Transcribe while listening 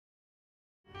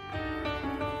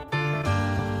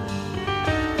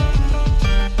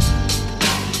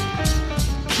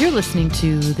You're listening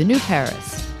to The New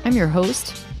Paris. I'm your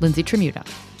host, Lindsay Tremuta.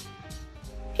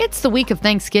 It's the week of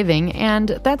Thanksgiving, and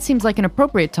that seems like an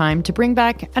appropriate time to bring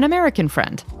back an American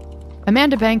friend.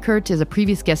 Amanda Bankert is a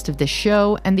previous guest of this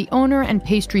show and the owner and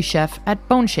pastry chef at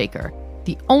Boneshaker,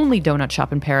 the only donut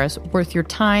shop in Paris worth your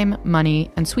time,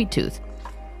 money, and sweet tooth.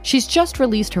 She's just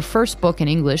released her first book in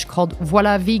English called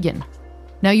Voilà Vegan.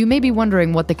 Now, you may be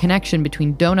wondering what the connection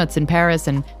between donuts in Paris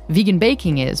and vegan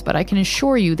baking is, but I can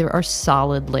assure you there are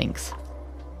solid links.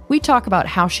 We talk about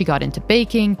how she got into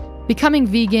baking, becoming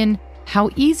vegan, how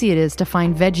easy it is to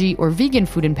find veggie or vegan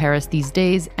food in Paris these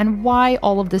days, and why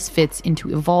all of this fits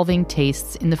into evolving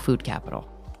tastes in the food capital.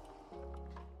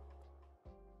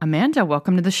 Amanda,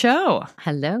 welcome to the show.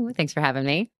 Hello, thanks for having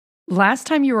me. Last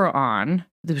time you were on,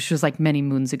 which was like many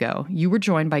moons ago, you were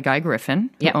joined by Guy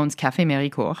Griffin, who owns Café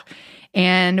Méricourt.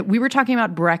 And we were talking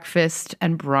about breakfast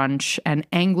and brunch and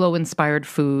Anglo-inspired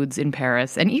foods in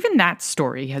Paris. And even that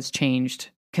story has changed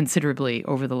considerably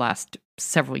over the last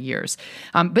several years.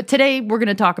 But today we're going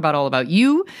to talk all about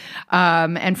you.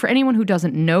 And for anyone who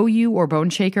doesn't know you or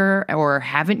Boneshaker or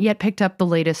haven't yet picked up the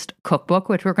latest cookbook,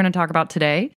 which we're going to talk about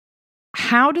today,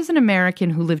 how does an American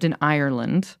who lived in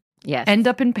Ireland end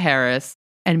up in Paris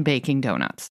and baking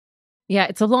donuts? Yeah,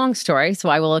 it's a long story, so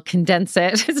I will condense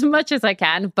it as much as I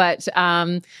can. But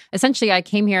essentially, I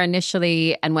came here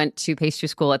initially and went to pastry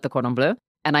school at the Cordon Bleu.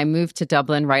 And I moved to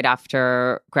Dublin right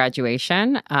after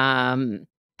graduation.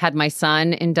 Had my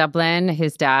son in Dublin.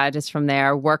 His dad is from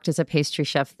there. Worked as a pastry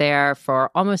chef there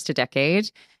for almost a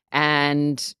decade.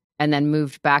 And then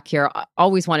moved back here.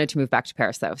 Always wanted to move back to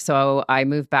Paris, though. So I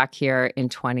moved back here in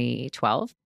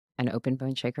 2012. And opened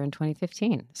Boneshaker in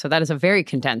 2015. So that is a very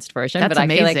condensed version. That's but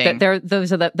amazing. I feel like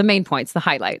those are the main points, the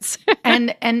highlights.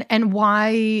 and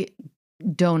why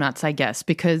donuts, I guess?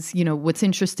 Because, you know, what's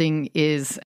interesting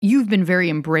is you've been very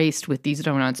embraced with these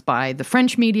donuts by the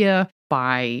French media,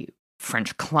 by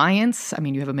French clients. I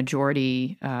mean, you have a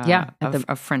majority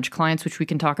of French clients, which we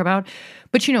can talk about.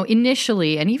 But, you know,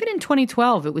 initially, and even in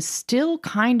 2012, it was still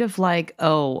kind of like,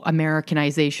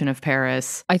 Americanization of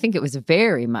Paris. I think it was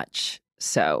very much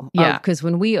so. Yeah. Because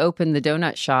when we opened the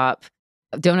donut shop,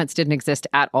 donuts didn't exist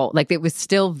at all. Like, it was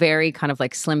still very kind of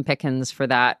like slim pickings for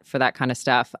that kind of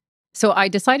stuff. So I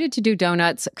decided to do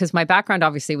donuts because my background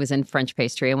obviously was in French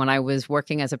pastry. And when I was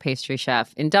working as a pastry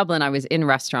chef in Dublin, I was in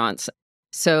restaurants.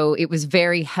 So it was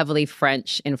very heavily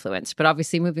French influenced. But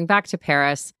obviously moving back to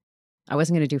Paris, I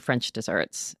wasn't going to do French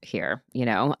desserts here, you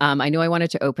know. I knew I wanted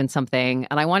to open something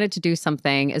and I wanted to do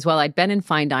something as well. I'd been in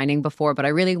fine dining before, but I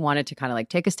really wanted to kind of like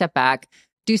take a step back,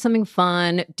 do something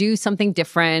fun, do something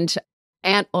different,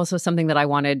 and also something that I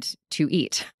wanted to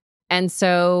eat. And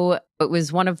so it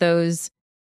was one of those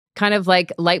kind of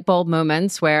like light bulb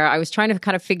moments where I was trying to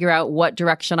kind of figure out what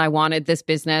direction I wanted this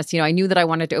business. You know, I knew that I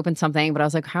wanted to open something, but I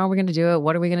was like, how are we going to do it?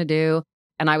 What are we going to do?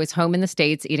 And I was home in the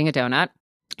States eating a donut.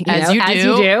 As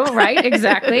you do, right?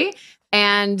 Exactly.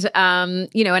 And,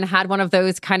 and had one of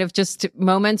those kind of just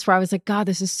moments where I was like, God,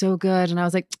 this is so good. And I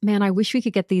was like, man, I wish we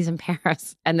could get these in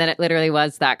Paris. And then it literally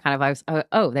was that kind of, I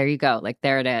was, there you go. Like,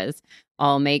 there it is.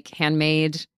 I'll make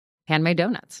handmade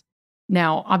donuts.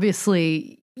 Now,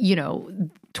 obviously, you know,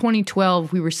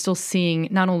 2012, we were still seeing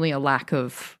not only a lack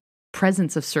of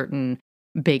presence of certain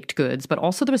baked goods, but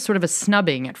also there was sort of a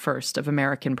snubbing at first of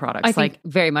American products. I think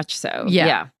very much so.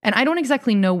 Yeah. And I don't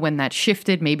exactly know when that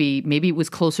shifted. Maybe it was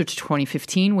closer to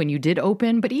 2015 when you did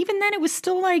open, but even then it was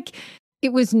still like...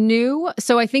 It was new.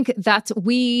 So I think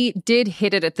we did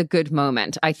hit it at the good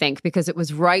moment, I think, because it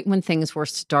was right when things were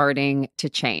starting to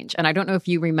change. And I don't know if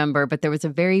you remember, but there was a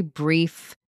very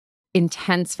brief,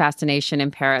 intense fascination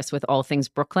in Paris with all things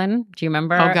Brooklyn. Do you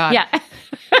remember? Oh, God. Yeah.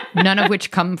 None of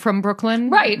which come from Brooklyn.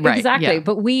 Right, exactly. Yeah.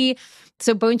 But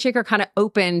so Boneshaker kind of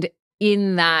opened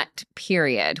in that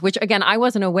period, which again, I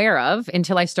wasn't aware of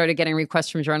until I started getting requests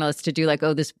from journalists to do like,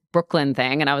 this Brooklyn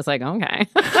thing. And I was like, okay.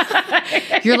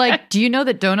 You're like, do you know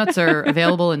that donuts are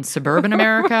available in suburban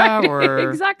America? Or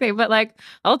Exactly. But like,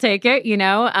 I'll take it, you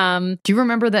know. Do you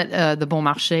remember that the Bon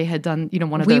Marché had done, you know,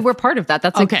 one of We were part of that.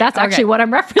 That's actually what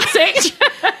I'm referencing.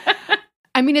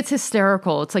 I mean, it's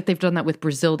hysterical. It's like they've done that with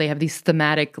Brazil. They have these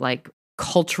thematic, like,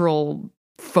 cultural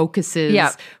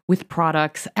focuses with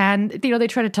products. And, you know, they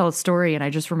try to tell a story. And I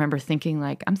just remember thinking,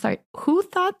 like, I'm sorry, who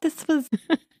thought this was...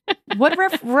 what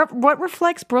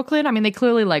reflects Brooklyn? I mean, they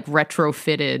clearly, like,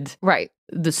 retrofitted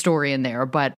the story in there.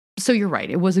 But so you're right.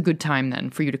 It was a good time then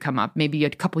for you to come up. Maybe a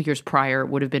couple years prior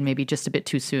would have been maybe just a bit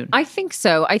too soon. I think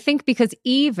so. I think because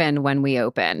even when we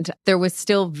opened, there was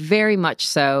still very much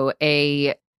so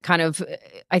a kind of,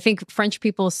 I think French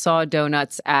people saw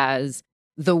donuts as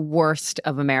the worst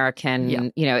of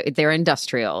American, they're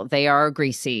industrial, they are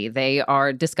greasy, they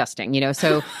are disgusting,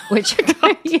 so which,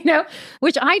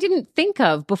 which I didn't think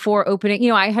of before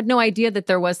opening, I had no idea that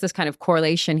there was this kind of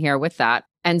correlation here with that.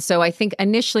 And so I think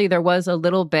initially there was a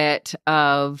little bit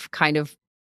of kind of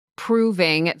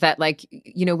proving that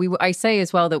I say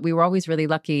as well that we were always really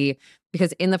lucky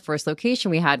because in the first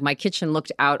location we had, my kitchen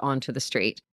looked out onto the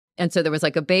street. And so there was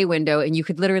like a bay window and you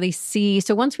could literally see.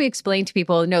 So once we explained to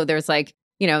people, no, there's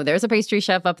there's a pastry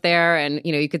chef up there and,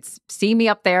 you could see me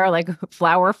up there, like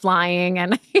flour flying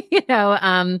and,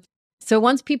 so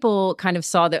once people kind of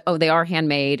saw that, oh, they are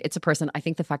handmade, it's a person. I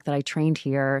think the fact that I trained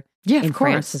here in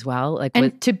France as well.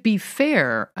 To be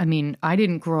fair, I mean, I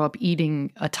didn't grow up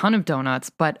eating a ton of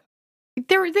donuts, but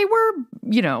they were,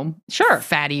 sure,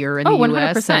 fattier in the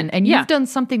 100%. US. And you've done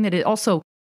something that it also,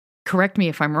 correct me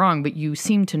if I'm wrong, but you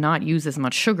seem to not use as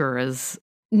much sugar as...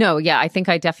 No, yeah, I think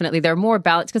they're more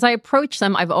balanced because I approach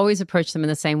them, I've always approached them in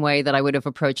the same way that I would have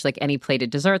approached like any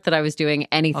plated dessert that I was doing,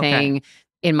 anything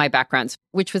in my backgrounds,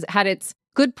 which had its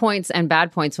good points and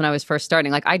bad points when I was first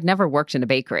starting. Like I'd never worked in a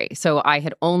bakery. So I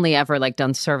had only ever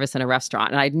done service in a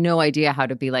restaurant and I had no idea how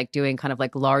to be doing kind of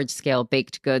large scale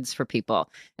baked goods for people.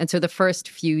 And so the first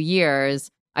few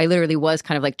years, I literally was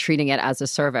kind of treating it as a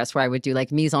service where I would do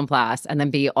mise en place and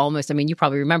then be almost, you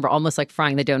probably remember almost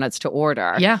frying the donuts to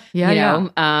order. Yeah.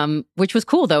 Which was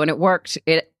cool though. And it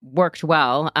worked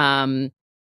well.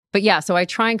 But yeah, so I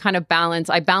try and kind of balance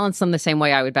them the same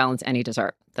way I would balance any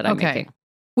dessert that I'm making.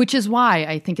 Which is why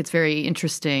I think it's very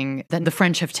interesting that the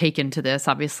French have taken to this.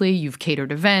 Obviously, you've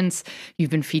catered events, you've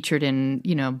been featured in,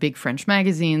 big French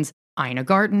magazines. Ina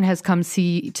Garten has come to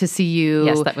see you.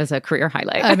 Yes, that was a career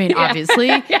highlight. I mean, obviously.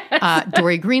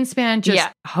 Dory Greenspan just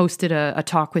hosted a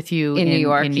talk with you in New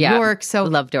York. In New York. So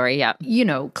love Dory, yeah.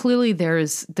 Clearly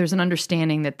there's an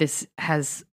understanding that this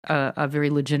has a very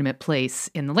legitimate place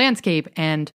in the landscape.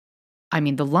 And I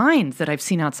mean, the lines that I've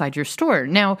seen outside your store.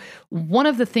 Now, one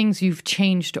of the things you've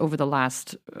changed over the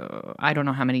last, I don't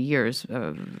know how many years,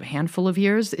 a handful of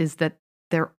years, is that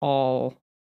they're all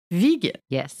vegan.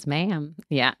 Yes, ma'am.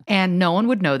 Yeah. And no one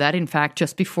would know that. In fact,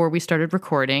 just before we started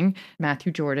recording,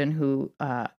 Matthew Jordan, who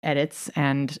edits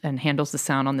and handles the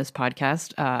sound on this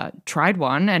podcast, tried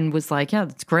one and was like, yeah,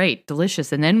 that's great,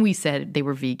 delicious. And then we said they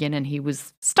were vegan and he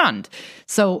was stunned.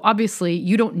 So obviously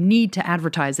you don't need to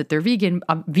advertise that they're vegan.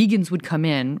 Vegans would come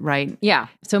in, right? Yeah.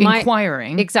 So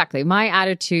inquiring. Exactly. My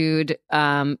attitude,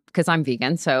 because I'm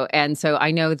vegan. So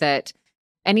I know that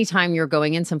anytime you're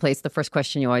going in someplace, the first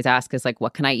question you always ask is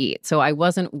what can I eat? So I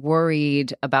wasn't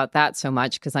worried about that so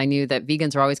much because I knew that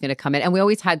vegans are always going to come in and we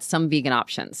always had some vegan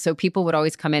options. So people would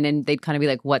always come in and they'd kind of be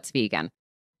like, what's vegan?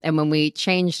 And when we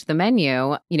changed the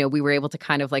menu, we were able to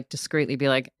kind of discreetly be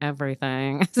like,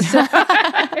 everything.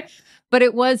 But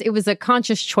it was a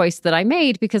conscious choice that I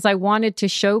made because I wanted to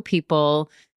show people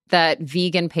that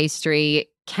vegan pastry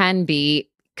can be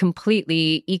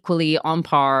completely equally on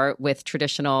par with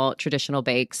traditional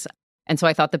bakes. And so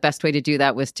I thought the best way to do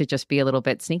that was to just be a little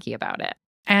bit sneaky about it.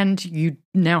 And you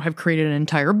now have created an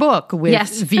entire book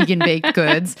with vegan baked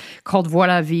goods called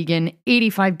Voilà Vegan,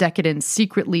 85 decadent,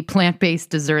 secretly plant-based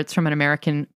desserts from an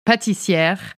American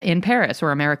pâtissière in Paris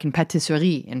or American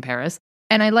pâtisserie in Paris.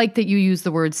 And I like that you use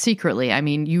the word secretly. I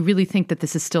mean, you really think that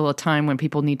this is still a time when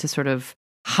people need to sort of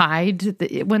hide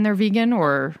when they're vegan,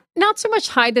 or not so much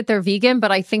hide that they're vegan,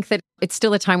 but I think that it's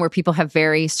still a time where people have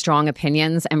very strong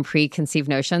opinions and preconceived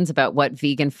notions about what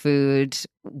vegan food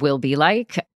will be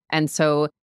like. And so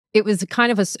it was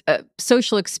kind of a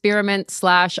social experiment /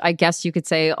 I guess you could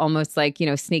say almost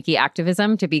sneaky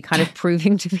activism to be kind of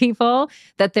proving to people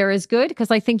that there is good. Because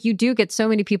I think you do get so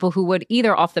many people who would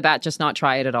either off the bat just not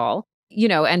try it at all.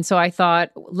 And so I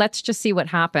thought, let's just see what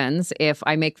happens if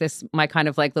I make this my kind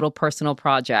of little personal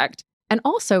project. And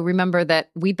also remember that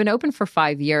we'd been open for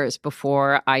 5 years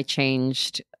before I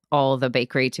changed all the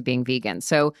bakery to being vegan.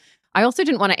 So I also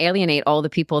didn't want to alienate all the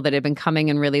people that had been coming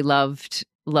and really loved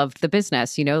the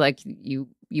business. You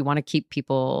want to keep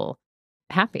people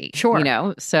happy.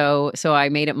 Sure. So I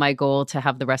made it my goal to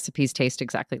have the recipes taste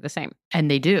exactly the same. And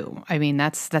they do. I mean,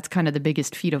 that's kind of the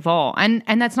biggest feat of all. And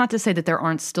that's not to say that there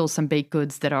aren't still some baked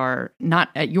goods that are not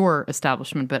at your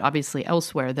establishment, but obviously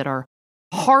elsewhere that are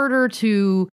harder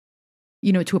to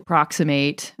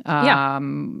approximate,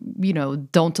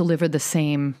 don't deliver the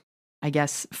same, I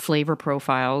guess, flavor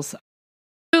profiles.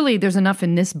 Clearly, there's enough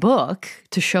in this book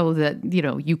to show that,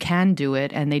 you can do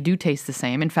it and they do taste the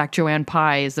same. In fact, Joanne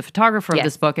Pye is the photographer of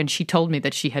this book, and she told me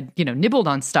that she had, nibbled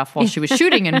on stuff while she was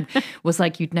shooting and was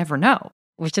like, you'd never know.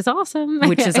 Which is awesome.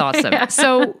 Which is awesome.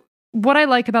 So what I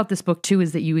like about this book, too,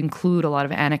 is that you include a lot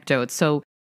of anecdotes. So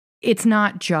it's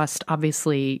not just,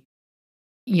 obviously,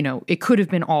 it could have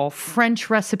been all French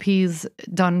recipes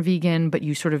done vegan, but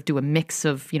you sort of do a mix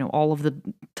of, all of the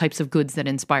types of goods that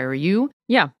inspire you.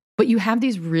 Yeah. But you have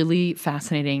these really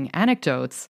fascinating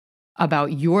anecdotes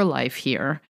about your life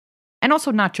here. And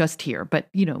also not just here, but,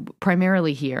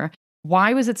 primarily here.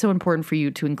 Why was it so important for you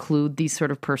to include these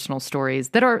sort of personal stories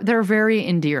that are very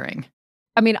endearing?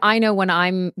 I mean, I know when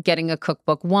I'm getting a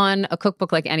cookbook,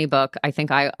 like any book, I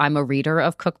think I'm a reader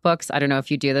of cookbooks. I don't know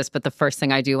if you do this, but the first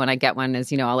thing I do when I get one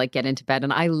is, I'll like get into bed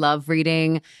and I love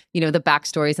reading, the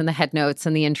backstories and the head notes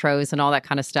and the intros and all that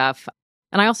kind of stuff.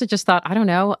 And I also just thought, I don't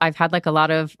know, I've had like a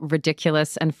lot of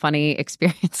ridiculous and funny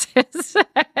experiences.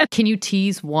 Can you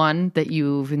tease one that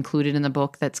you've included in the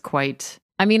book that's quite...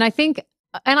 I mean, I think...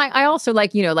 And I also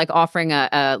like, like offering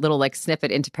a little like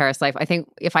snippet into Paris life. I think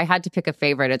if I had to pick a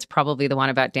favorite, it's probably the one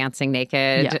about dancing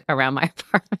naked around my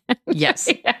apartment. Yes.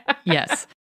 Yeah. Yes.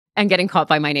 And getting caught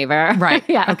by my neighbor. Right.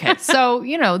 Yeah. Okay. So,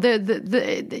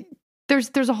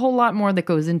 there's a whole lot more that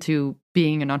goes into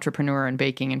being an entrepreneur and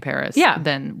baking in Paris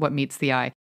than what meets the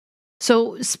eye.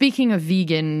 So speaking of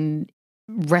vegan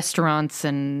restaurants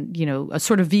and, a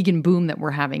sort of vegan boom that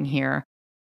we're having here,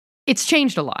 it's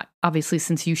changed a lot, obviously,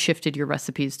 since you shifted your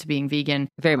recipes to being vegan.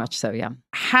 Very much so, yeah.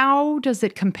 How does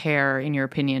it compare, in your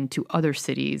opinion, to other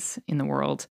cities in the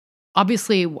world?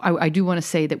 Obviously, I do want to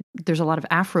say that there's a lot of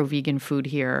Afro-vegan food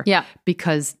here. Yeah.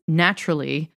 Because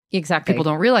naturally, exactly, people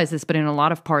don't realize this, but in a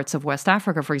lot of parts of West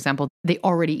Africa, for example, they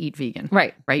already eat vegan.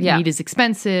 Right. Yeah. Meat is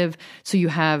expensive. So you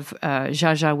have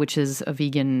Jaja, which is a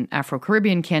vegan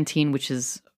Afro-Caribbean canteen, which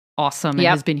is awesome and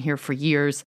has been here for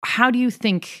years. How do you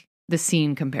think the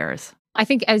scene compares? I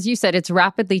think, as you said, it's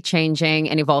rapidly changing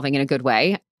and evolving in a good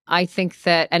way. I think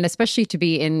that, and especially to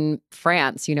be in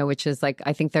France, which is like,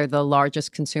 I think they're the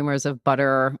largest consumers of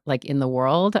butter like in the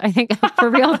world, I think, for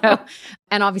real though.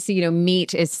 And obviously,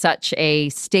 meat is such a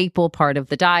staple part of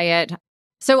the diet.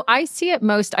 So I see it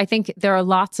most, I think there are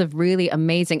lots of really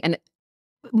amazing, and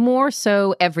more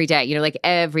so every day, like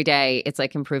every day it's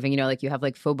like improving, like you have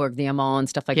like Faubourg Diamant and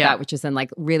stuff like that, which is then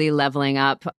like really leveling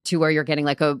up to where you're getting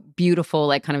like a beautiful,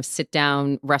 like kind of sit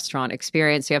down restaurant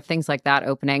experience. So you have things like that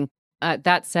opening.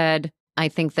 That said, I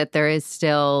think that there is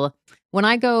still, when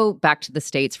I go back to the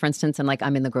States, for instance, and like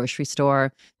I'm in the grocery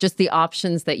store, just the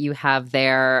options that you have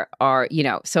there are,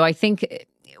 so I think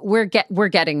we're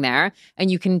getting there, and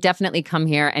you can definitely come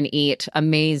here and eat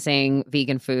amazing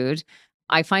vegan food.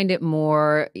 I find it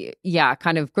more,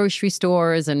 kind of grocery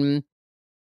stores and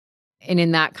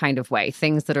in that kind of way,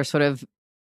 things that are sort of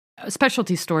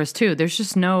specialty stores too. There's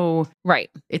just no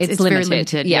It's very limited.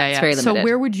 limited. Yeah, it's very limited. So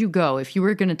where would you go if you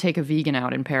were going to take a vegan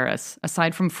out in Paris,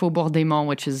 aside from Faubourg Diamant,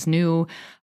 which is new,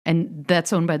 and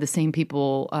that's owned by the same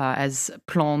people as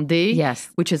Plan D,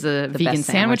 which is a vegan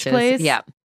sandwich place. Yeah,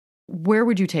 where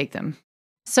would you take them?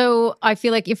 So I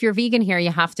feel like if you're vegan here,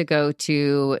 you have to go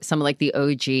to some of like the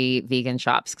OG vegan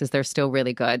shops because they're still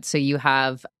really good. So you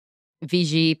have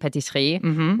Veggie Patisserie,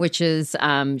 which is,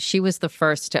 she was the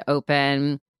first to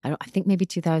open, I think maybe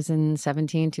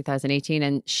 2017, 2018.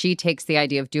 And she takes the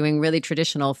idea of doing really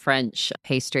traditional French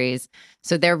pastries.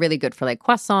 So they're really good for like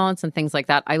croissants and things like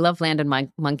that. I love Land and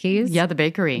Monkeys. Yeah, the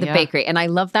bakery. Bakery. And I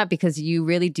love that because you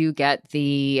really do get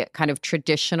the kind of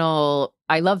traditional.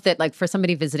 I love that, like for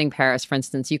somebody visiting Paris, for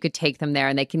instance, you could take them there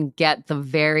and they can get the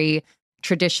very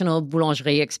traditional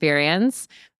boulangerie experience,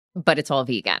 but it's all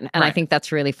vegan. And I think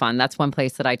that's really fun. That's one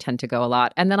place that I tend to go a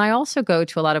lot. And then I also go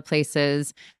to a lot of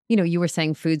places, you were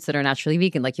saying foods that are naturally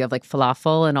vegan, like you have like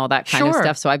falafel and all that kind of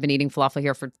stuff. So I've been eating falafel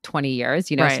here for 20 years,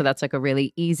 so that's like a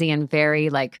really easy and very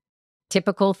like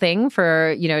typical thing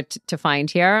for, to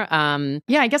find here.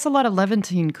 I guess a lot of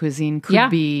Levantine cuisine could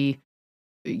be,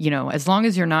 as long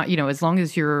as you're not, as long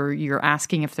as you're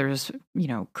asking if there's,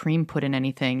 cream put in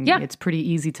anything, it's pretty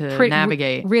easy to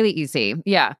navigate. Really easy.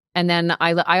 Yeah. And then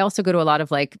I also go to a lot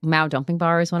of like Mao dumpling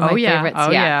bars, one of my favorites.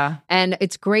 Oh, yeah. And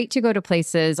it's great to go to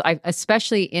places,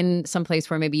 especially in some place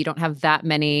where maybe you don't have that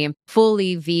many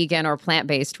fully vegan or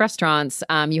plant-based restaurants.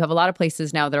 You have a lot of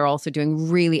places now that are also doing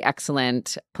really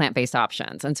excellent plant-based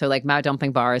options. And so like Mao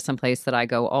dumpling bar is some place that I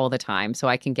go all the time. So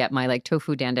I can get my like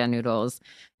tofu dandan noodles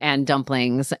and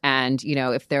dumplings. And,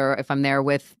 if I'm there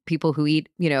with people who eat,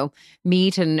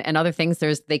 meat and other things,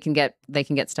 they can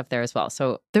get stuff there as well.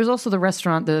 So there's also the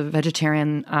restaurant, the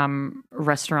vegetarian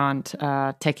restaurant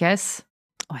Tekes.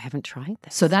 Oh, I haven't tried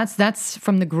this. So that's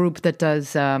from the group that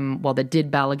does that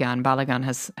did Balagan. Balagan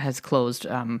has closed,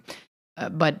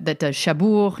 but that does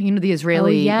Shabour, the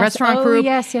Israeli restaurant group.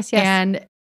 Yes.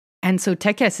 And so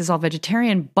Tekes is all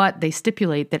vegetarian, but they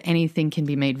stipulate that anything can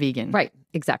be made vegan. Right,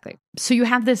 exactly. So you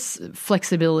have this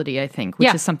flexibility, I think,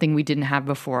 which is something we didn't have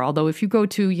before. Although if you go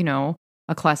to,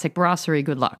 a classic brasserie,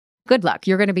 good luck. good luck.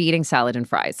 You're going to be eating salad and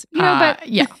fries. But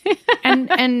yeah.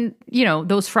 And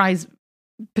those fries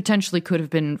potentially could have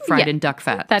been fried in duck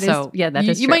fat. That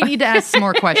is you true. might need to ask some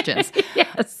more questions.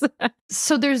 Yes.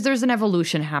 So there's an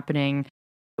evolution happening.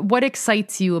 What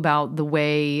excites you about the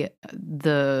way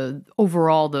the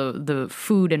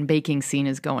food and baking scene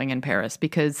is going in Paris?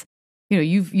 Because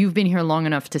you've been here long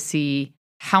enough to see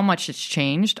how much it's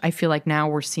changed. I feel like now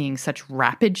we're seeing such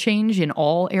rapid change in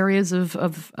all areas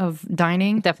of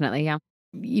dining. Definitely, yeah.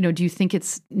 Do you think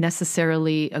it's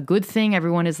necessarily a good thing?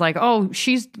 Everyone is like, oh,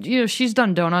 she's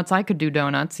done donuts, I could do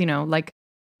donuts. Like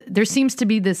there seems to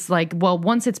be this like, well,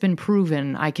 once it's been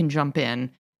proven, I can jump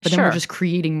in. But then we're just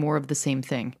creating more of the same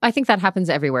thing. I think that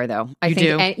happens everywhere, though. I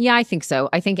think do? Yeah, I think so.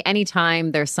 I think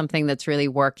anytime there's something that's really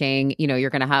working, you're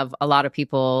going to have a lot of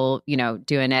people,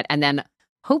 doing it. And then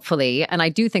hopefully, and I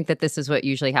do think that this is what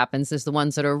usually happens, is the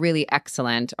ones that are really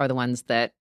excellent are the ones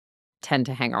that tend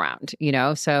to hang around,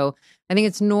 So I think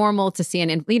it's normal to see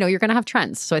you're going to have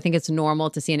trends. So I think it's normal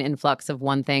to see an influx of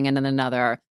one thing and then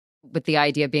another, with the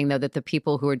idea being, though, that the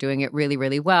people who are doing it really,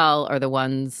 really well are the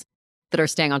ones that are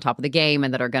staying on top of the game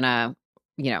and that are gonna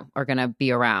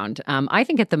be around. I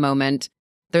think at the moment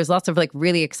there's lots of like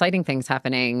really exciting things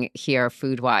happening here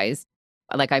food wise.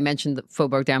 Like I mentioned the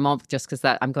Faubourg d'Armont, just because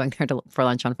that I'm going there for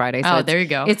lunch on Friday. So there you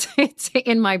go. It's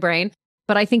in my brain.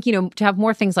 But I think to have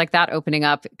more things like that opening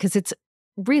up, because it's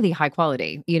really high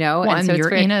quality, Well, and so you're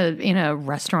in a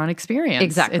restaurant experience.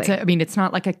 Exactly. It's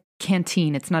not like a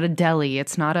canteen. It's not a deli.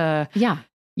 It's not a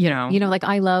like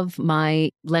I love my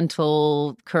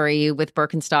lentil curry with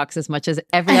Birkenstocks as much as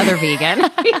every other vegan,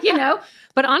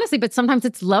 but honestly, sometimes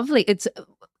it's lovely.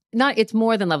 It's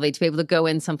more than lovely to be able to go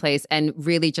in someplace and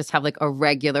really just have like a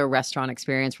regular restaurant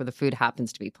experience where the food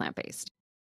happens to be plant-based.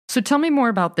 So tell me more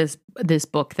about this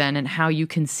book then, and how you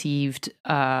conceived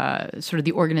sort of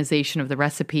the organization of the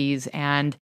recipes.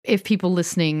 And if people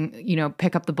listening,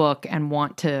 pick up the book and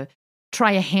want to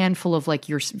try a handful of like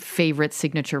your favorite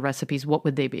signature recipes, what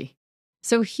would they be?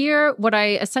 So here, what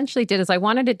I essentially did is I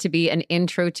wanted it to be an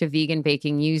intro to vegan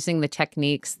baking using the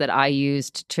techniques that I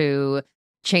used to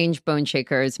change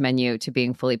Boneshaker's menu to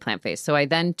being fully plant-based. So I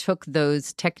then took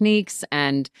those techniques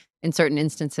and, in certain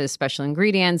instances, special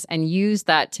ingredients, and used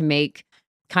that to make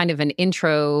kind of an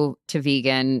intro to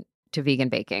vegan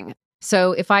baking.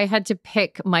 So if I had to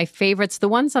pick my favorites, the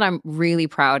ones that I'm really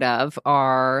proud of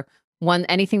are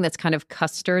anything that's kind of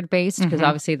custard based, because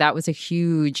obviously that was a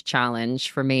huge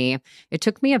challenge for me. It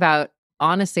took me about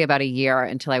a year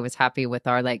until I was happy with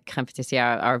our like crème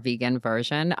pâtissière, our vegan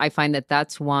version. I find that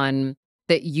that's one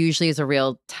that usually is a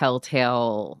real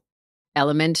telltale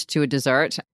element to a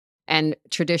dessert. And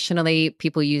traditionally,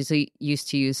 people usually used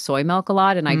to use soy milk a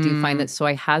lot. And I do find that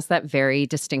soy has that very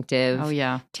distinctive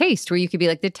taste where you could be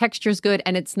like, the texture's good.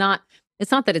 And it's not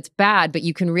that it's bad, but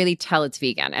you can really tell it's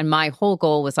vegan. And my whole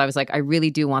goal was, I was like, I really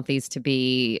do want these to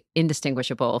be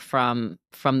indistinguishable from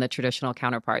the traditional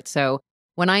counterpart. So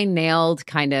when I nailed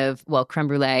creme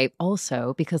brulee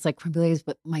also, because like creme brulee is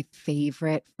my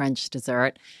favorite French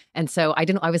dessert. And so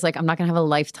I was like, I'm not going to have a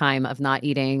lifetime of not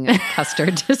eating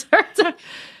custard dessert.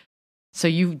 So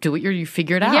you do it, you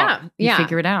figure it out. Yeah. You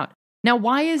figure it out. Now,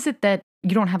 why is it that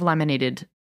you don't have laminated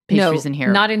pastries in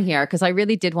here? Not in here, because I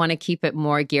really did want to keep it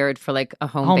more geared for like a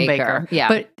home baker. Yeah.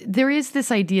 But there is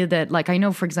this idea that, like, I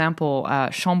know, for example,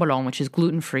 Chambellan, which is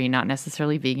gluten-free, not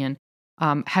necessarily vegan,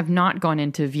 have not gone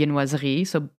into viennoiserie,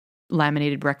 so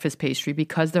laminated breakfast pastry,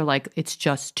 because they're like, it's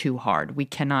just too hard. We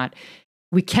cannot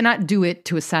do it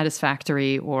to a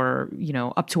satisfactory or,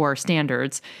 up to our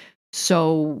standards.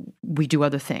 So we do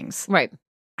other things. Right.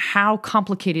 How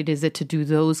complicated is it to do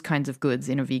those kinds of goods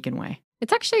in a vegan way?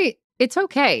 It's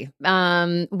okay.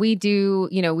 We do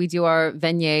our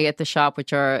beignets at the shop,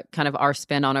 which are kind of our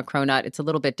spin on a cronut. It's a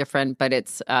little bit different, but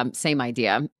it's same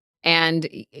idea. And,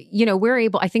 we're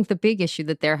able, I think the big issue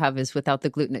that they have is without the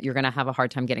gluten, you're going to have a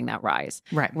hard time getting that rise.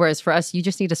 Right. Whereas for us, you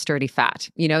just need a sturdy fat,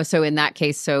 so in that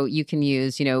case, so you can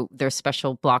use, there's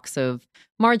special blocks of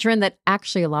margarine that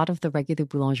actually a lot of the regular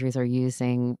boulangeries are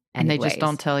using anyways. And they just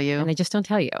don't tell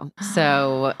you.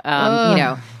 So,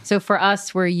 so for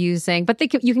us, we're using, but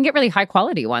you can get really high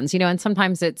quality ones, and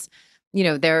sometimes it's,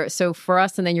 so for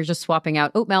us, and then you're just swapping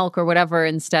out oat milk or whatever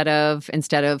instead of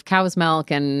cow's milk,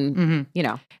 and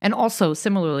And also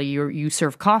similarly, you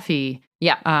serve coffee.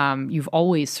 Yeah. You've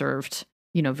always served,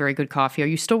 very good coffee. Are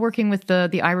you still working with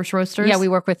the Irish roasters? Yeah, we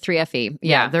work with 3FE.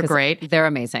 Yeah, they're great. They're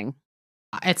amazing.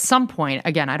 At some point,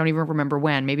 again, I don't even remember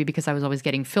when. Maybe because I was always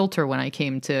getting filter when I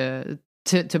came to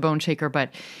Boneshaker,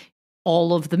 but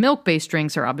all of the milk-based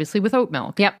drinks are obviously with oat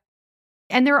milk. Yep.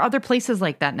 And there are other places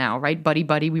like that now, right? Buddy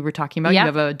Buddy, we were talking about. Yep. You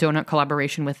have a donut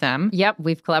collaboration with them. Yep,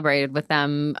 we've collaborated with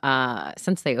them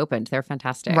since they opened. They're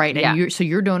fantastic. Right. Yeah. And so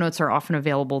your donuts are often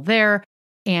available there.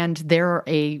 And they're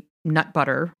a nut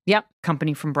butter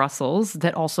company from Brussels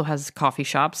that also has coffee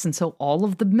shops. And so all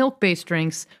of the milk-based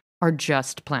drinks are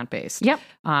just plant-based. Yep.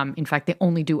 In fact, they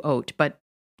only do oat. But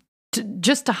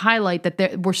just to highlight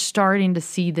that we're starting to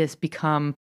see this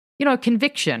become, a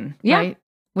conviction, right?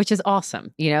 Which is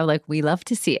awesome. Like we love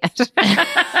to see it.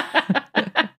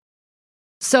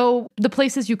 So the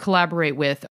places you collaborate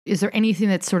with, is there anything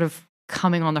that's sort of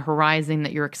coming on the horizon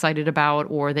that you're excited about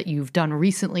or that you've done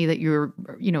recently that you're,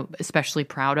 especially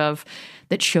proud of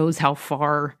that shows how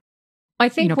far I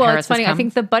think, Paris it's funny. has come? I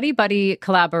think the Buddy Buddy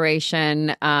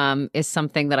collaboration is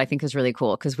something that I think is really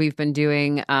cool because we've been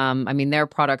doing, their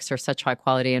products are such high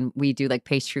quality and we do like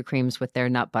pastry creams with their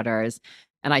nut butters.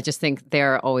 And I just think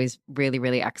they're always really,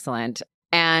 really excellent.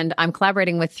 And I'm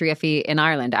collaborating with 3FE in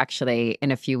Ireland, actually,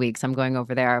 in a few weeks. I'm going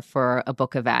over there for a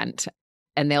book event.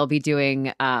 And they'll be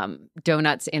doing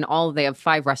donuts they have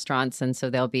 5 restaurants. And so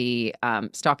they'll be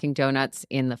stocking donuts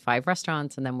in the 5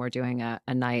 restaurants. And then we're doing a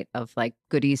night of like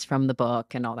goodies from the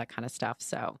book and all that kind of stuff.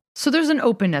 So there's an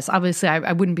openness. Obviously,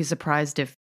 I wouldn't be surprised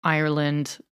if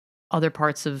Ireland, other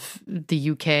parts of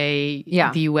the UK,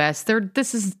 the US,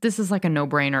 this is like a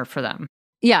no-brainer for them.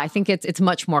 Yeah, I think it's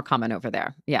much more common over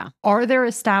there. Yeah. Are there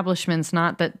establishments,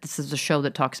 not that this is a show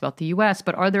that talks about the US,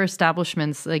 but are there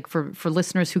establishments like for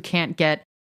listeners who can't get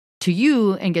to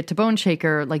you and get to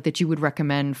Boneshaker, like that you would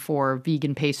recommend for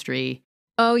vegan pastry?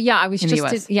 Oh yeah, I was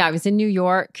I was in New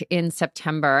York in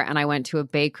September and I went to a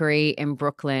bakery in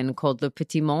Brooklyn called Le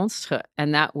Petit Monstre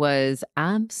and that was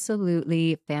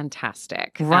absolutely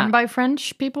fantastic. Run by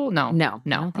French people? No, I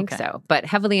don't think so. But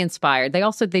heavily inspired.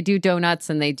 They do donuts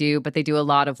and they do a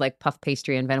lot of like puff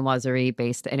pastry and viennoiserie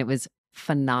based, and it was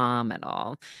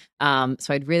phenomenal.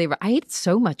 So I ate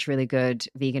so much really good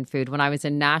vegan food. When I was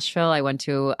in Nashville, I went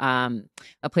to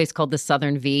a place called the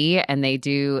Southern V and they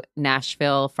do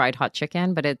Nashville fried hot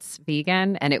chicken, but it's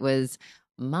vegan and it was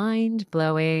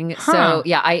mind-blowing. So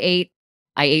yeah, I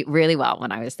ate really well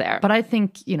when I was there. But I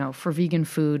think, for vegan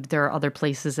food, there are other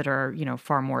places that are,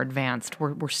 far more advanced.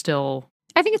 We're still...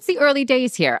 I think it's the early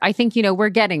days here. I think, we're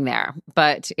getting there,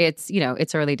 but it's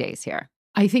early days here.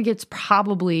 I think it's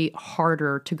probably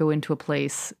harder to go into a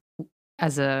place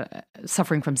as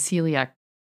suffering from celiac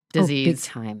disease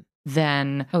big time.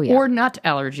 Or nut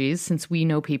allergies, since we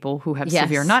know people who have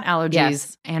severe nut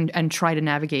allergies and try to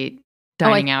navigate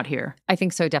dining out here. I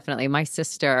think so, definitely. My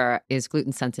sister is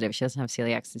gluten sensitive. She doesn't have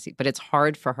celiac disease, but it's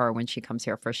hard for her when she comes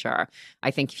here for sure.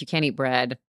 I think if you can't eat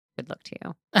bread, good luck to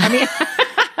you. I mean...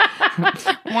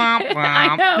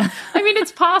 I know. I mean,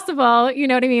 it's possible. You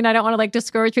know what I mean? I don't want to like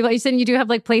discourage people. You said you do have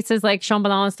like places like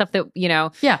Chambellan and stuff that,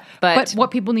 Yeah. But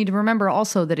what people need to remember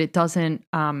also that it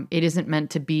isn't meant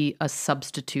to be a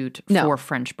substitute for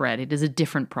French bread. It is a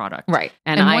different product. Right.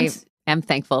 And I am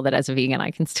thankful that as a vegan,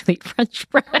 I can still eat French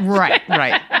bread. Right.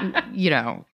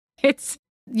 It's...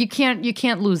 You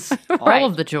can't lose all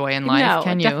of the joy in life,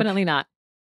 can you? Definitely not.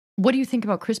 What do you think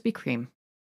about Krispy Kreme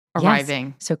arriving?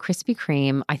 Yes. So Krispy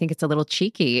Kreme, I think it's a little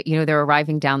cheeky. They're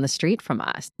arriving down the street from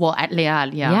us. Well, at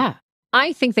Leal, Yeah.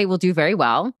 I think they will do very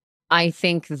well. I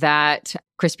think that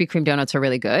Krispy Kreme donuts are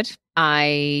really good.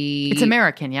 It's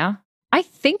American, yeah? I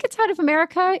think it's out of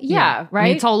America. Yeah, right? I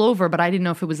mean, it's all over, but I didn't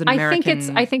know if it was an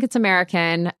American. I think it's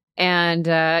American. And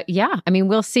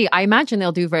we'll see. I imagine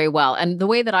they'll do very well. And the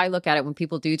way that I look at it when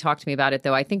people do talk to me about it,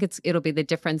 though, I think it'll be the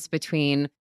difference between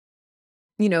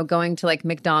going to like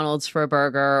McDonald's for a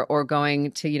burger or going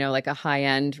to, like a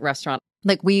high-end restaurant.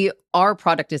 Like our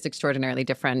product is extraordinarily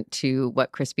different to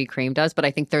what Krispy Kreme does, but I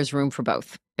think there's room for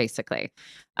both, basically.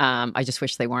 I just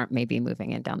wish they weren't maybe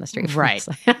moving in down the street. Right.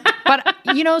 But,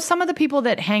 some of the people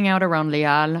that hang out around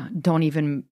Leal don't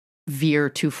even veer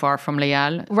too far from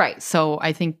Leal. Right. So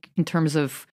I think in terms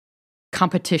of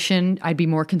competition, I'd be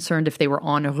more concerned if they were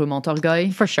on Rue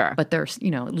Montorgueil. For sure. But they're,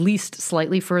 at least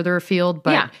slightly further afield.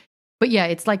 But yeah,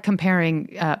 it's like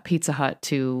comparing Pizza Hut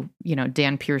to,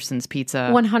 Dan Pearson's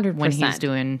Pizza 100% when he's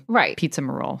doing Pizza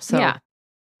Marole. So yeah.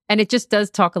 And it just does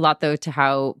talk a lot, though, to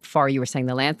how far you were saying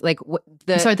the land. Like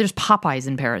sorry, there's Popeyes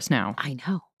in Paris now. I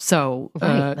know. So,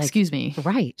 excuse me.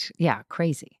 Right. Yeah.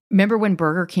 Crazy. Remember when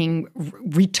Burger King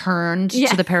returned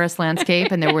to the Paris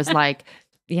landscape and there was like,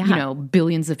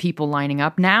 billions of people lining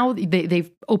up? Now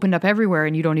they've opened up everywhere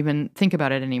and you don't even think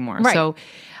about it anymore. Right. So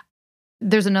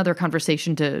there's another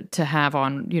conversation to have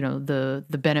on,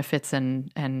 the benefits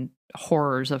and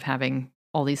horrors of having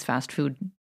all these fast food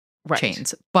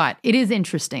chains. But it is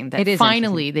interesting that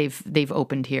finally they've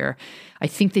opened here. I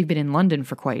think they've been in London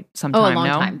for quite some time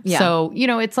now. Time. Yeah. So,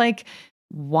 it's like,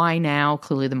 why now?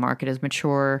 Clearly the market is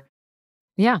mature.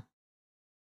 Yeah.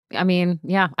 I mean,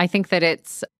 yeah, I think that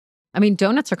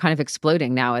donuts are kind of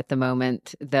exploding now at the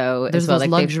moment, though. There's those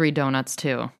luxury donuts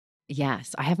too.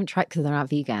 Yes. I haven't tried because they're not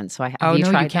vegan. So you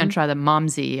can't try the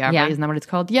Momsy. Right? Isn't that what it's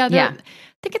called? Yeah. I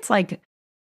think it's like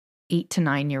 €8 to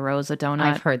 €9 a donut.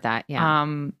 I've heard that. Yeah.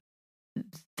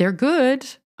 They're good.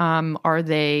 Are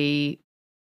they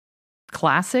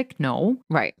classic? No.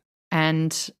 Right.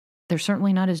 And they're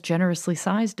certainly not as generously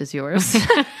sized as yours.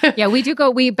 Yeah,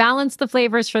 we balance the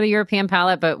flavors for the European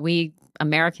palate, but we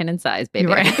American in size, baby.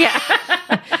 Right. Yeah.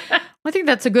 I think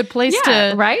that's a good place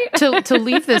to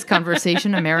leave this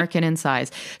conversation, American in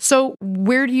size. So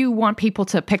where do you want people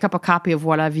to pick up a copy of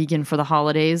Voilà Vegan for the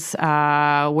holidays?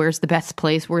 Where's the best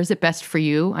place? Where is it best for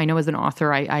you? I know as an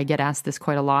author, I get asked this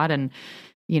quite a lot. And,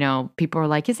 people are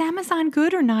like, is Amazon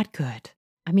good or not good?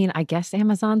 I mean, I guess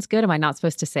Amazon's good. Am I not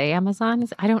supposed to say Amazon?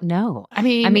 I don't know. I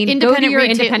mean, go to your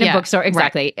independent bookstore.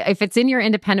 Exactly. Right. If it's in your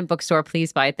independent bookstore,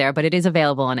 please buy it there. But it is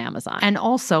available on Amazon. And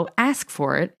also ask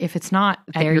for it if it's not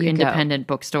at your independent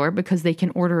bookstore, because they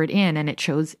can order it in and it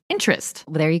shows interest.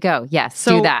 Well, there you go. Yes,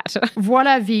 do that.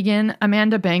 Voilà Vegan.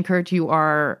 Amanda Bankert, you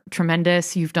are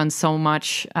tremendous. You've done so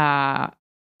much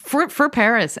for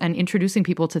Paris and introducing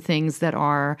people to things that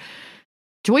are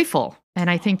joyful. And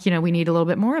I think, we need a little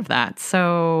bit more of that.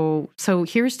 So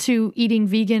here's to eating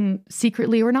vegan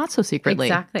secretly or not so secretly.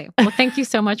 Exactly. Well, thank you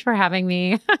so much for having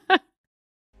me.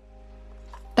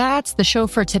 That's the show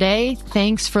for today.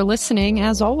 Thanks for listening,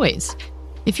 as always.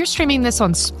 If you're streaming this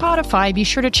on Spotify, be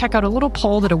sure to check out a little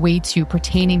poll that awaits you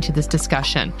pertaining to this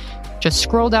discussion. Just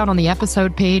scroll down on the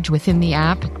episode page within the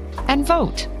app and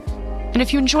vote. And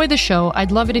if you enjoy the show,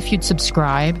 I'd love it if you'd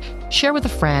subscribe, share with a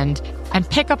friend, and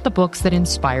pick up the books that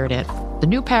inspired it, The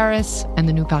New Paris and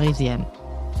The New Parisian.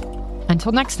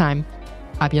 Until next time,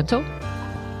 à bientôt.